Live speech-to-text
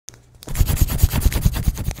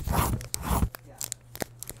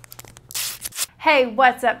Hey,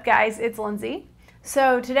 what's up guys? It's Lindsay.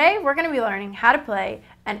 So today we're going to be learning how to play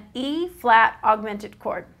an E-flat augmented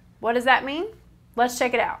chord. What does that mean? Let's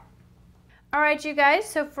check it out. Alright you guys,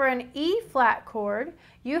 so for an E-flat chord,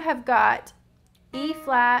 you have got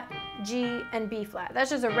E-flat, G, and B-flat. That's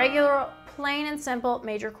just a regular, plain and simple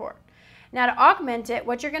major chord. Now to augment it,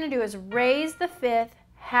 what you're going to do is raise the fifth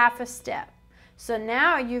half a step. So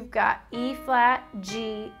now you've got E-flat,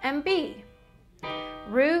 G, and B.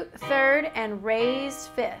 Root third and raised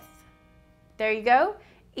fifth. There you go.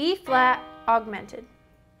 E-flat augmented.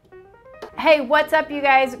 Hey, what's up you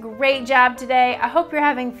guys? Great job today. I hope you're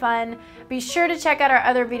having fun. Be sure to check out our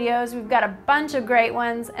other videos. We've got a bunch of great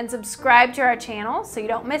ones, and subscribe to our channel so you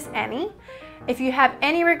don't miss any. If you have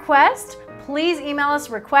any requests, please email us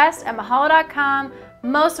request@mahalo.com.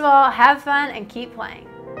 Most of all, have fun and keep playing.